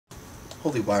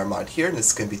HolyWireMod here, and this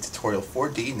is going to be tutorial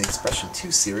 4D in the Expression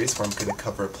 2 series, where I'm going to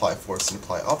cover applyForce and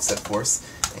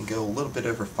applyOffsetForce and go a little bit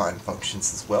over find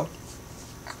functions as well.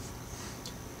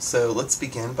 So let's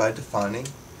begin by defining,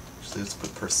 actually let's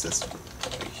put persist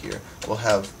right here. We'll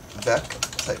have vec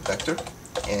type vector,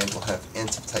 and we'll have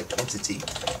int of type entity,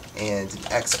 and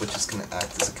an x which is going to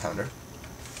act as a counter.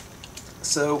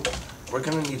 So we're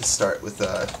going to need to start with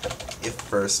a if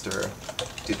first or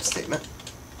dupe statement.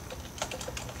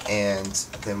 And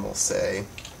then we'll say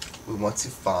we want to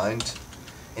find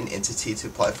an entity to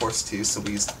applyForce to, so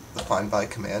we use the findBy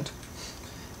command.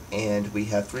 And we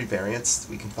have three variants.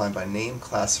 We can find by name,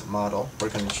 class, or model. We're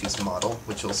going to choose model,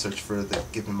 which will search for the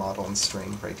given model and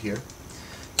string right here,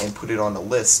 and put it on a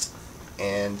list.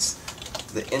 And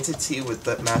the entity with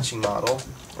that matching model,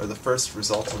 or the first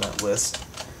result on that list,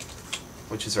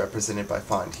 which is represented by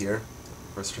find here,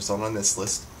 first result on this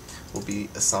list, will be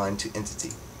assigned to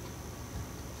entity.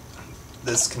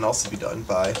 This can also be done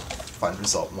by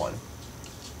findResult1.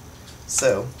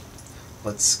 So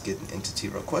let's get an entity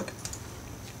real quick.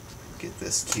 Get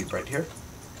this cube right here,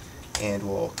 and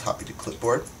we'll copy to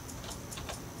clipboard.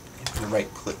 You can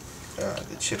right click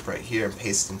the chip right here and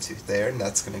paste into there, and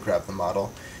that's going to grab the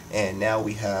model. And now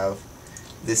we have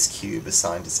this cube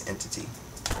assigned as entity,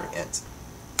 or int.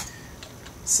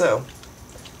 So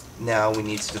now we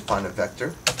need to define a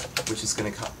vector, which is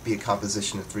going to be a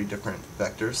composition of three different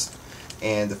vectors.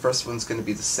 And the first one's going to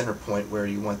be the center point where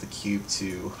you want the cube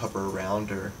to hover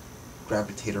around or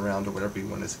gravitate around or whatever you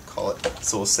want to call it.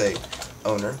 So we'll say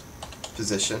owner,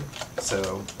 position,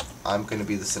 so I'm going to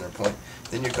be the center point.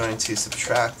 Then you're going to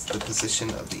subtract the position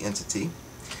of the entity,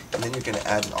 and then you're going to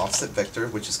add an offset vector,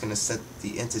 which is going to set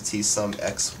the entity some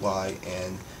x, y,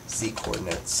 and z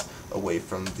coordinates away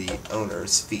from the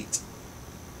owner's feet.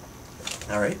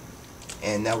 Alright,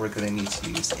 and now we're going to need to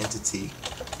use entity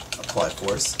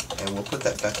applyForce, and we'll put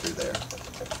that vector there.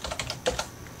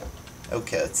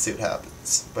 Okay, let's see what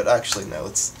happens. But actually, no,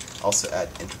 let's also add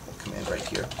interval command right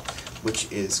here, which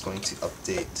is going to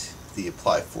update the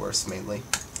applyForce mainly.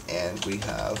 And we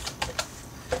have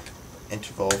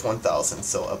interval 1000,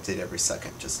 so update every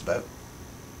second, just about.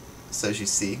 So as you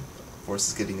see, force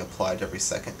is getting applied every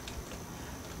second.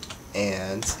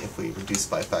 And if we reduce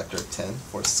by a factor of 10,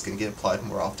 force is going to get applied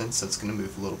more often, so it's going to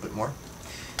move a little bit more.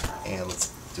 And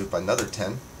let's do it by another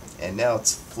 10, and now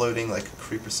it's floating like a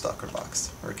creeper stalker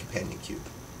box, or a companion cube.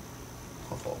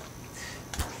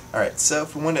 Alright, so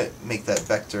if we want to make that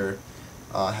vector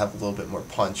have a little bit more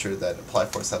punch, or that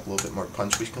applyForce have a little bit more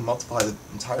punch, we can multiply the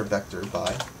entire vector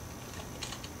by,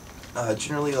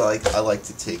 generally I like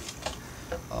to take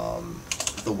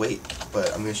the weight, but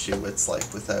I'm going to show you what it's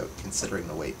like without considering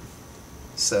the weight.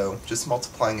 So just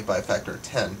multiplying it by a factor of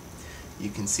 10, you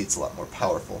can see it's a lot more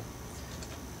powerful.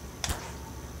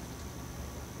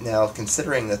 Now,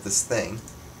 considering that this thing,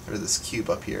 or this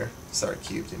cube up here, sorry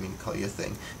cube, didn't mean to call you a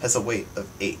thing, has a weight of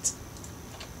 8.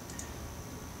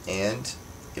 And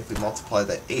if we multiply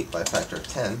that 8 by a factor of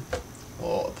 10,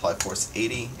 we'll apply force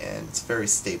 80, and it's very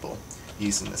stable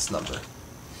using this number.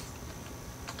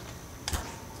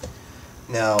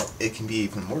 Now, it can be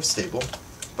even more stable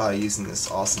by using this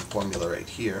awesome formula right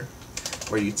here,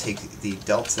 where you take the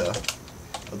delta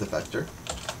of the vector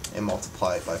and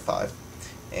multiply it by 5.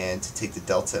 And to take the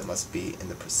delta, it must be in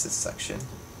the persist section.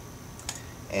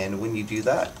 And when you do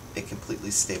that, it completely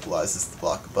stabilizes the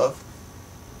block above.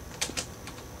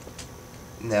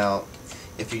 Now,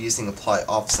 if you're using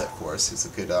applyOffsetForce, is a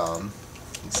good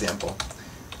example.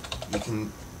 You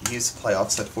can use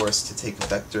applyOffsetForce to take a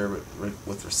vector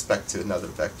with respect to another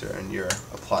vector, and you're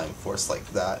applying force like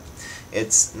that.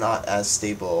 It's not as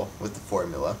stable with the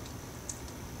formula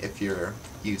if you're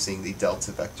using the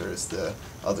delta vector as the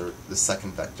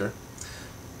second vector,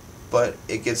 but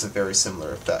it gives a very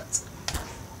similar effect.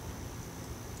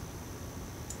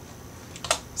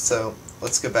 So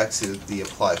let's go back to the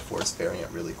applyForce variant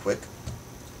really quick,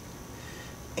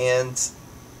 and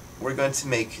we're going to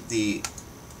make the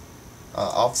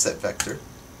offset vector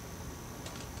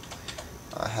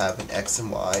have an x and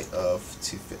y of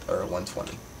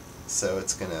 120. So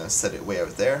it's going to set it way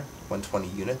out there, 120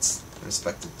 units in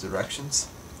respective directions.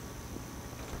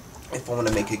 If I want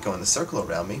to make it go in the circle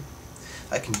around me,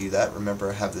 I can do that.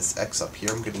 Remember, I have this x up here.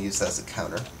 I'm going to use that as a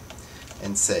counter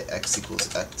and say x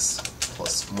equals x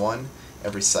plus 1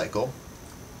 every cycle,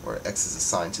 where x is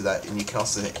assigned to that. And you can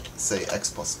also say x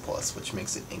plus plus, which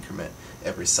makes it increment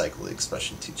every cycle the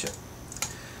expression 2 chip.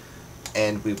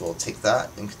 And we will take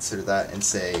that and consider that and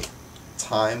say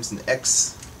times an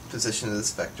x position of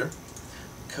this vector,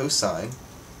 cosine,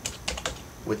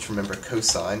 which remember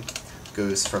cosine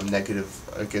goes from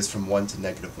 1 to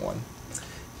 -1,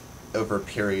 over a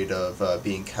period of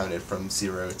being counted from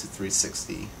 0 to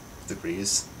 360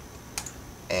 degrees,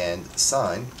 and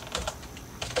sine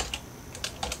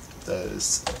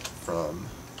does from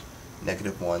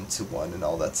 -1 to 1 and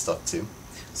all that stuff too.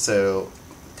 So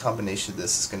the combination of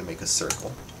this is going to make a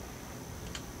circle,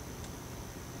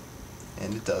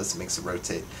 and it does, makes it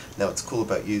rotate. Now what's cool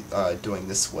about you doing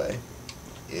this way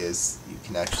is you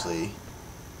can actually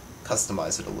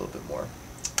customize it a little bit more.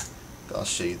 I'll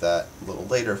show you that a little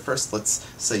later. First, let's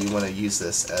say you want to use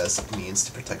this as a means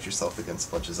to protect yourself against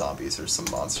a bunch of zombies or some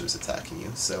monsters attacking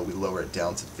you. So we lower it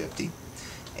down to 50,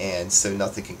 and so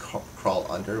nothing can crawl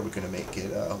under. We're going to make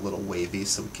it a little wavy,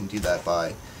 so we can do that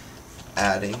by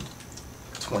adding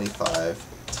 25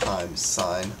 times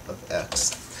sine of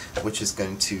x, which is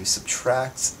going to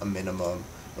subtract a minimum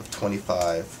of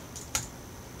 25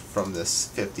 from this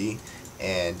 50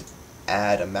 and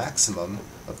add a maximum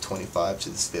of 25 to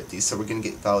this 50, so we're going to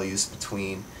get values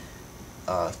between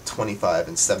 25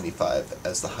 and 75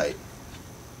 as the height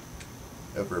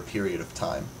over a period of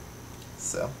time.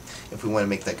 So if we want to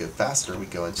make that go faster, we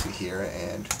go into here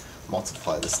and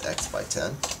multiply this x by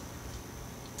 10,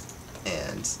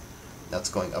 and that's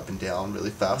going up and down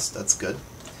really fast. That's good.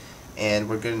 And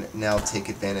we're going to now take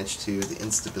advantage to the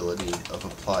instability of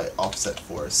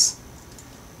applyOffsetForce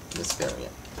in this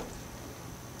variant.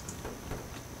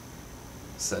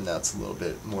 So now it's a little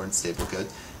bit more unstable. Good.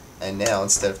 And now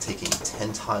instead of taking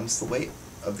 10 times the weight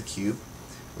of the cube,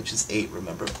 which is 8,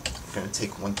 remember, we're going to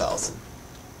take 1,000.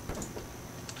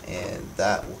 And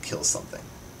that will kill something.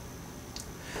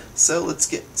 So let's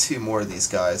get 2 more of these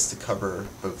guys to cover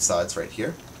both sides right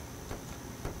here.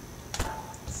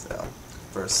 So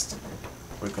first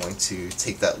we're going to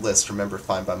take that list. Remember,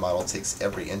 findByModel takes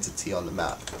every entity on the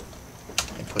map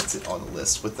and puts it on the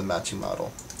list with the matching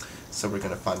model. So we're going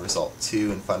to find result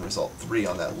 2 and find result 3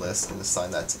 on that list and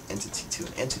assign that to entity 2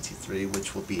 and entity 3,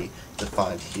 which will be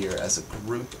defined here as a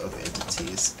group of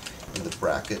entities in the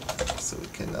bracket, so we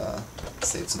can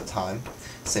save some time.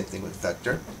 Same thing with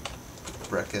vector,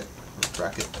 bracket,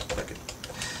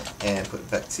 and put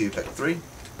vec2, vec3.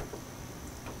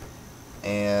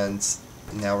 And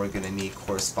now we're going to need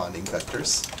corresponding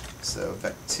vectors. So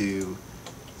vec2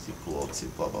 is equal to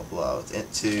blah blah blah with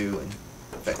int2, and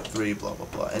vec3 blah blah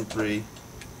blah int3.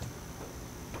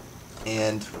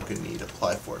 And we're going to need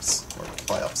applyForce or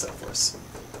applyOffsetForce.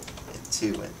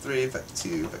 int2, int3,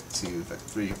 vec2, vec2,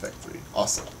 vec3, vec3.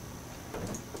 Awesome.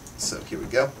 So here we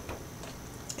go.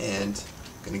 And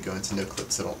I'm going to go into no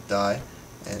clip so don't die,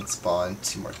 and spawn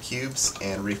 2 more cubes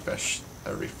and refresh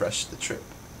the chip.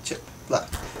 Blah.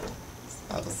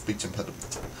 Speech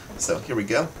impediment. So here we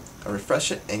go. I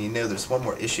refresh it, and you know there's one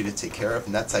more issue to take care of,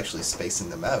 and that's actually spacing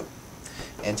them out.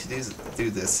 And to do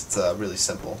this, it's really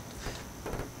simple,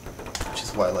 which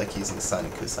is why I like using sine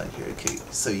and cosine here. Okay,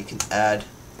 so you can add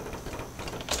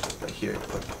right here,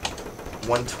 put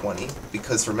 120,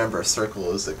 because remember a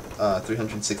circle is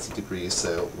 360 degrees,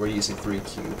 so we're using 3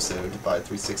 cubes, so divide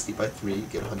 360 by 3, you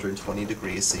get 120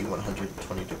 degrees, so you want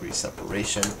 120 degree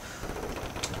separation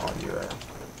on your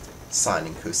sine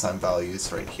and cosine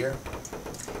values right here.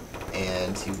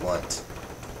 And you want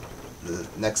the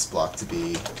next block to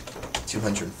be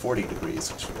 240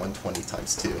 degrees, which is 120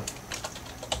 times 2.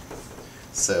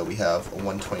 So we have a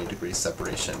 120 degree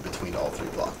separation between all 3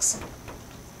 blocks,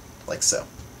 like so.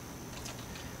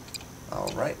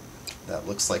 Alright, that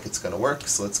looks like it's going to work,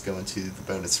 so let's go into the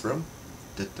bonus room.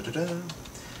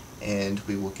 And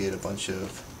we will get a bunch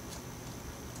of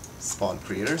spawn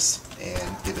creators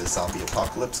and get a zombie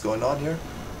apocalypse going on here.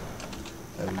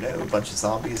 Oh no, a bunch of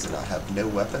zombies and I have no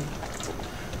weapon.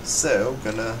 So,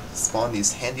 gonna spawn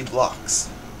these handy blocks.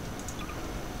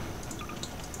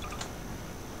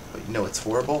 But you know what's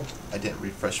horrible? I didn't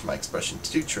refresh my expression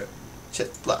to chip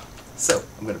blah. So,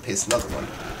 I'm gonna paste another one.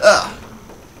 Ah!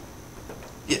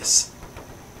 Yes.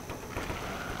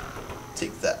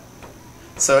 Take that.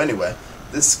 So anyway,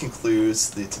 this concludes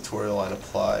the tutorial on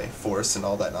applyForce and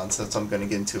all that nonsense. I'm going to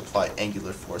get into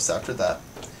applyAngularForce after that.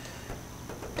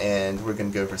 And we're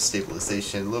going to go over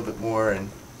stabilization a little bit more and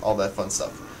all that fun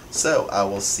stuff. So I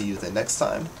will see you the next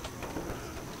time.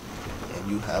 And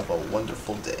you have a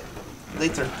wonderful day.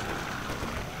 Later.